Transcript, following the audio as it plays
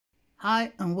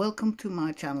Hi and welcome to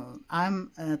my channel.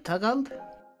 I'm Tagald.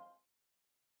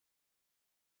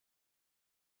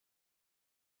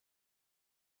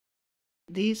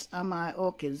 These are my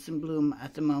orchids in bloom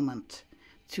at the moment.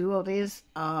 Two of these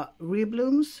are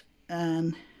reblooms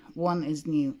and one is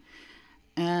new.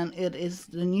 And it is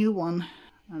the new one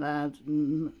that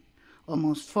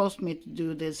almost forced me to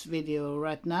do this video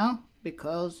right now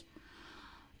because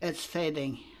it's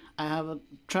fading. I have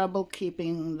trouble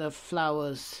keeping the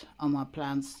flowers on my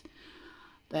plants.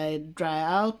 They dry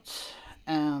out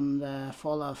and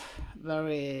fall off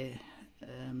very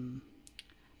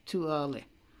too early.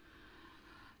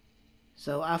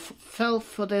 So I fell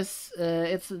for this.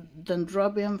 It's a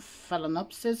Dendrobium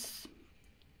Phalaenopsis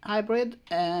hybrid,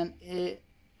 and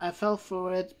I fell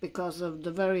for it because of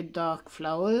the very dark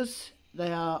flowers.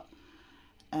 They are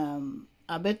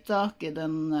a bit darker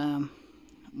than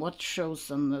what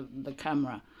shows on the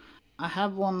camera. I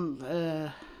have one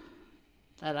that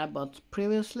I bought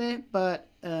previously, but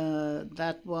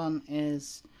that one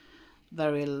is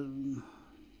very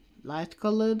light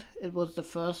colored. It was the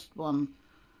first one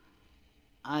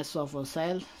I saw for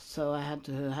sale, so I had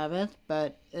to have it,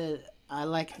 but I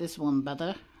like this one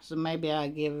better, so maybe I'll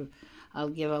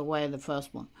give away the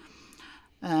first one.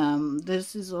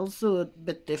 This is also a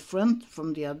bit different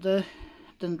from the other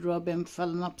Dendrobium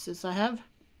Phalaenopsis I have.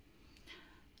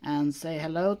 And say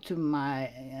hello to my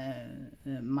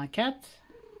my cat.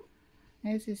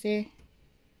 As you see,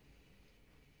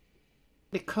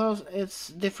 because it's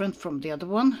different from the other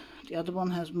one. The other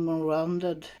one has more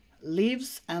rounded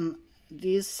leaves, and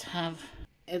these have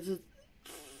it's a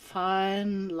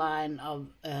fine line of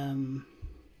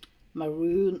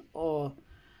maroon, or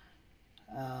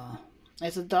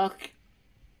it's a dark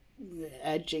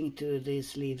edging to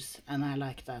these leaves, and I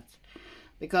like that.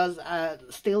 Because I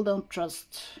still don't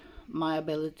trust my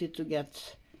ability to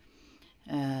get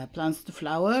plants to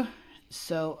flower,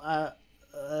 so I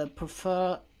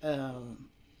prefer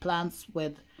plants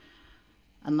with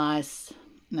a nice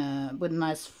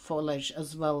foliage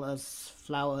as well as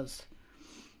flowers.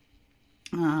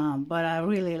 But I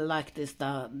really like these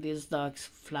dark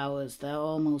flowers. They're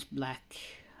almost black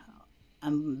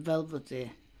and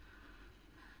velvety.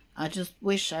 I just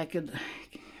wish I could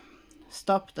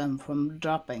stop them from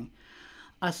dropping.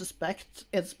 I suspect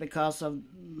it's because of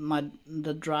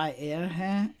the dry air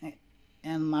here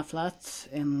in my flats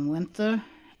in winter,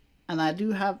 and I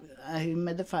do have a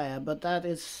humidifier, but that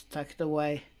is tucked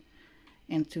away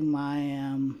into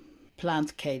my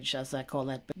plant cage, as I call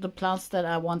it. But the plants that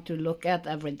I want to look at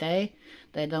every day,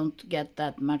 they don't get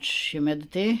that much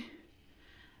humidity,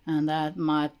 and that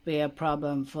might be a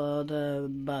problem for the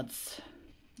buds.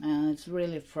 And it's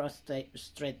really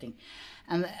frustrating.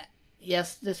 And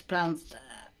yes, this plant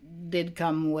did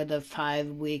come with a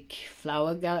 5-week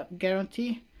flower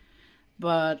guarantee,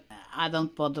 but I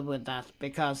don't bother with that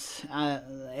because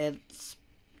it's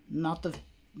not the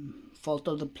fault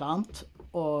of the plant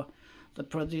or the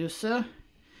producer.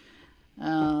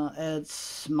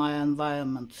 It's my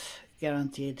environment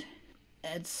guaranteed.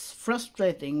 It's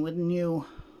frustrating with new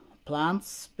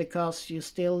plants because you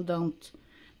still don't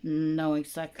know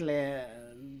exactly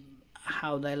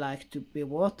how they like to be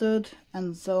watered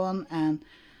and so on, and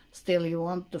still you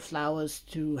want the flowers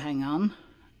to hang on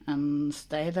and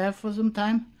stay there for some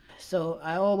time. So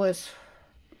I always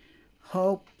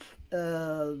hope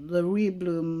the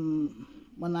rebloom,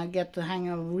 when I get the hang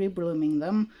of reblooming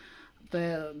them,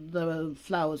 the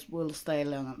flowers will stay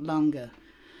longer.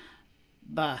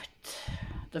 But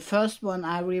the first one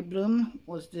I rebloomed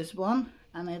was this one,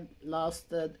 and it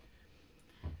lasted.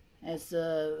 It's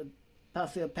a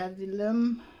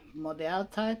Paphiopedilum,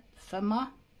 maudiae type, femma.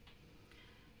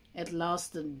 It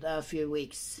lasted a few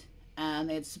weeks, and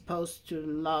it's supposed to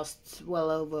last well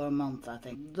over a month, I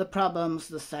think. The problem's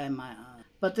the same.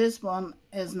 But this one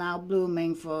is now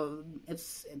blooming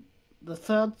it's the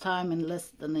third time in less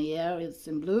than a year it's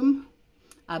in bloom.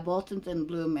 I bought it in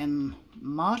bloom in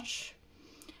March,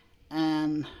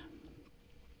 and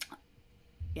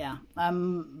yeah,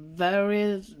 I'm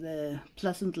very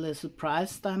pleasantly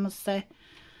surprised, I must say.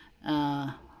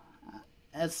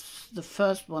 It's the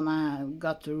first one I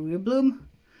got to rebloom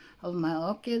of my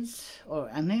orchids, or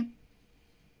any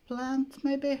plant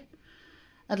maybe,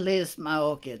 at least my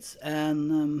orchids.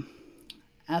 And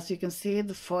as you can see,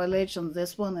 the foliage on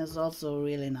this one is also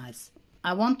really nice.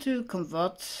 I want to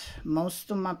convert most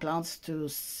of my plants to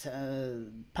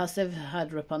passive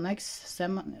hydroponics,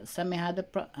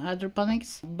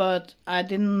 semi-hydroponics, but I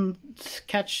didn't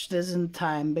catch this in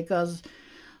time because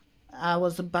I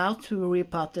was about to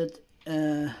repot it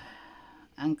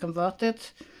and convert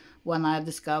it when I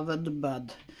discovered the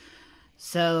bud.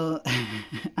 So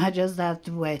I just have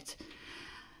to wait.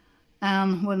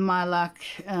 And with my luck,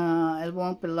 it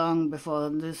won't be long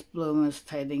before this bloom is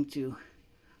fading too.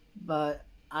 But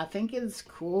I think it's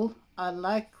cool. I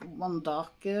like one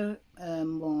darker,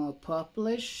 more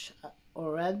purplish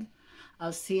or red.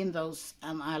 I've seen those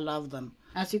and I love them.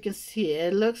 As you can see,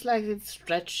 it looks like it's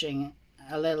stretching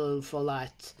a little for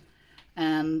light.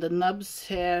 And the nubs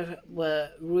here where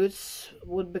roots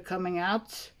would be coming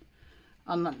out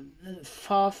are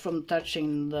far from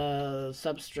touching the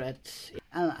substrate.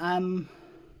 And I'm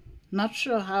not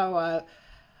sure how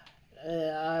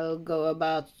I'll go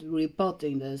about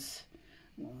reporting this.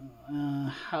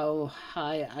 How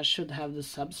high I should have the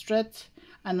substrate.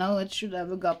 I know it should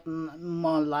have gotten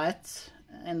more light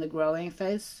in the growing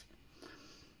phase.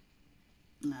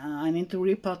 I need to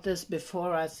repot this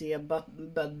before I see a bud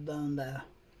down there.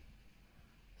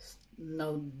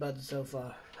 No bud so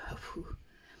far.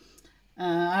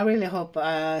 I really hope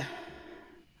I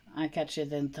catch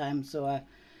it in time so I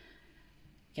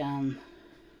can,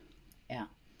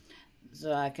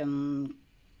 so I can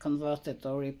convert it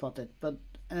or repot it. But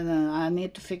I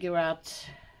need to figure out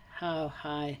how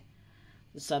high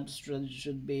the substrate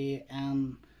should be,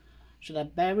 and should I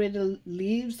bury the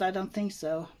leaves? I don't think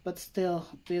so, but still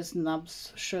these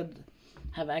nubs should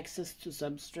have access to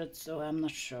substrate, so I'm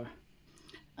not sure.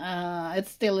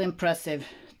 It's still impressive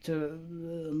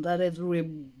that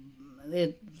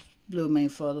it's blooming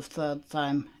for the third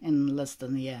time in less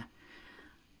than a year.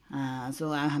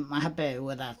 So I'm happy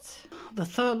with that. The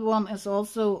third one is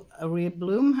also a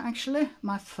rebloom, actually.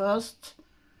 My first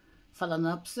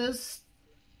Phalaenopsis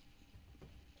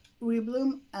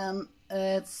rebloom, and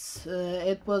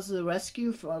it was a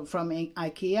rescue from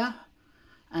IKEA,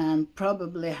 and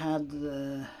probably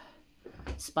had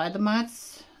spider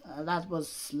mites. That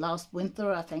was last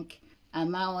winter, I think,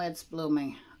 and now it's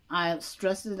blooming. I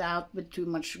stressed it out with too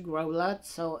much grow light,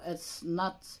 so it's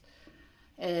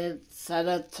had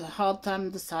a hard time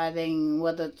deciding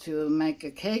whether to make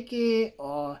a keiki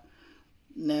or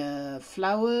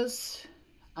flowers.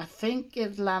 I think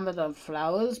it landed on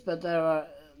flowers, but that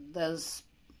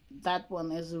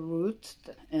one is a root,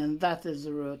 and that is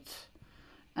a root.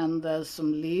 And there's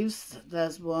some leaves,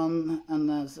 there's one, and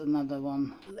there's another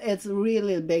one. It's a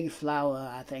really big flower,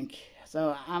 I think.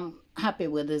 So I'm happy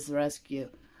with this rescue.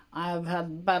 I've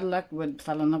had bad luck with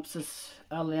Phalaenopsis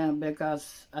earlier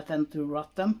because I tend to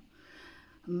rot them.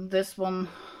 This one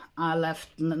I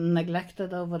left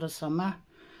neglected over the summer,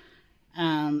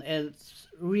 and it's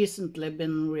recently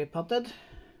been repotted.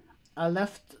 I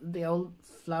left the old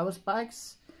flower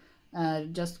spikes,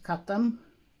 just cut them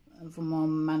for more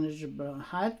manageable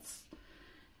heights.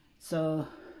 So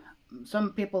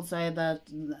some people say that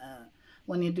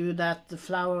when you do that, the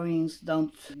flowerings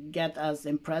don't get as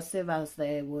impressive as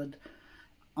they would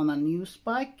on a new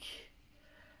spike.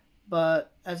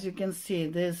 But as you can see,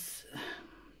 this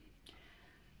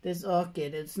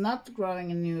orchid, it's not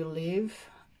growing a new leaf,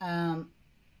 and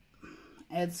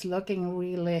it's looking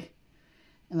really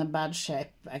in a bad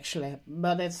shape actually,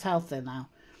 but it's healthy now.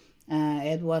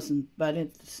 It wasn't, but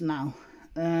it's now.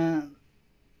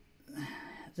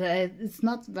 It's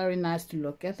not very nice to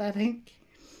look at, I think.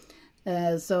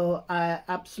 So I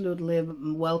absolutely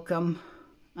welcome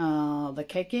the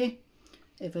keiki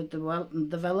if it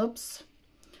develops,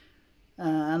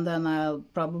 and then I'll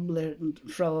probably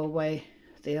throw away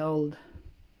the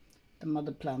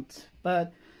mother plant.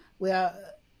 But I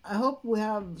hope we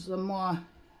have some more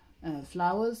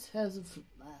flowers. Here's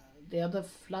the other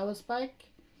flower spike,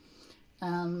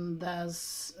 and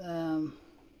there's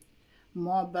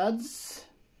more buds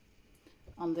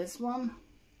on this one.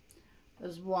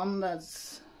 There's one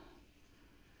that's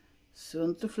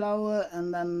soon to flower,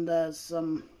 and then there's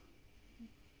some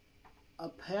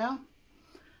up here.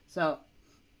 So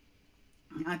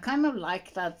I kind of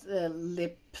like that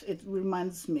lip. It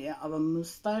reminds me of a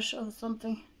mustache or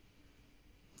something.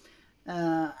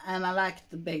 And I like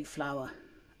the big flower.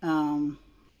 And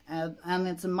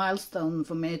it's a milestone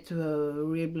for me to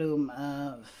rebloom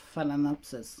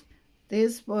Phalaenopsis.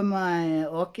 These were my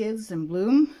orchids in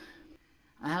bloom.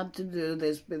 I had to do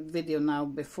this video now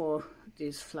before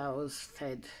these flowers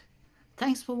fade.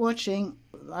 Thanks for watching.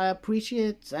 I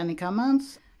appreciate any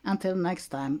comments. Until next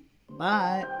time,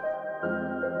 bye.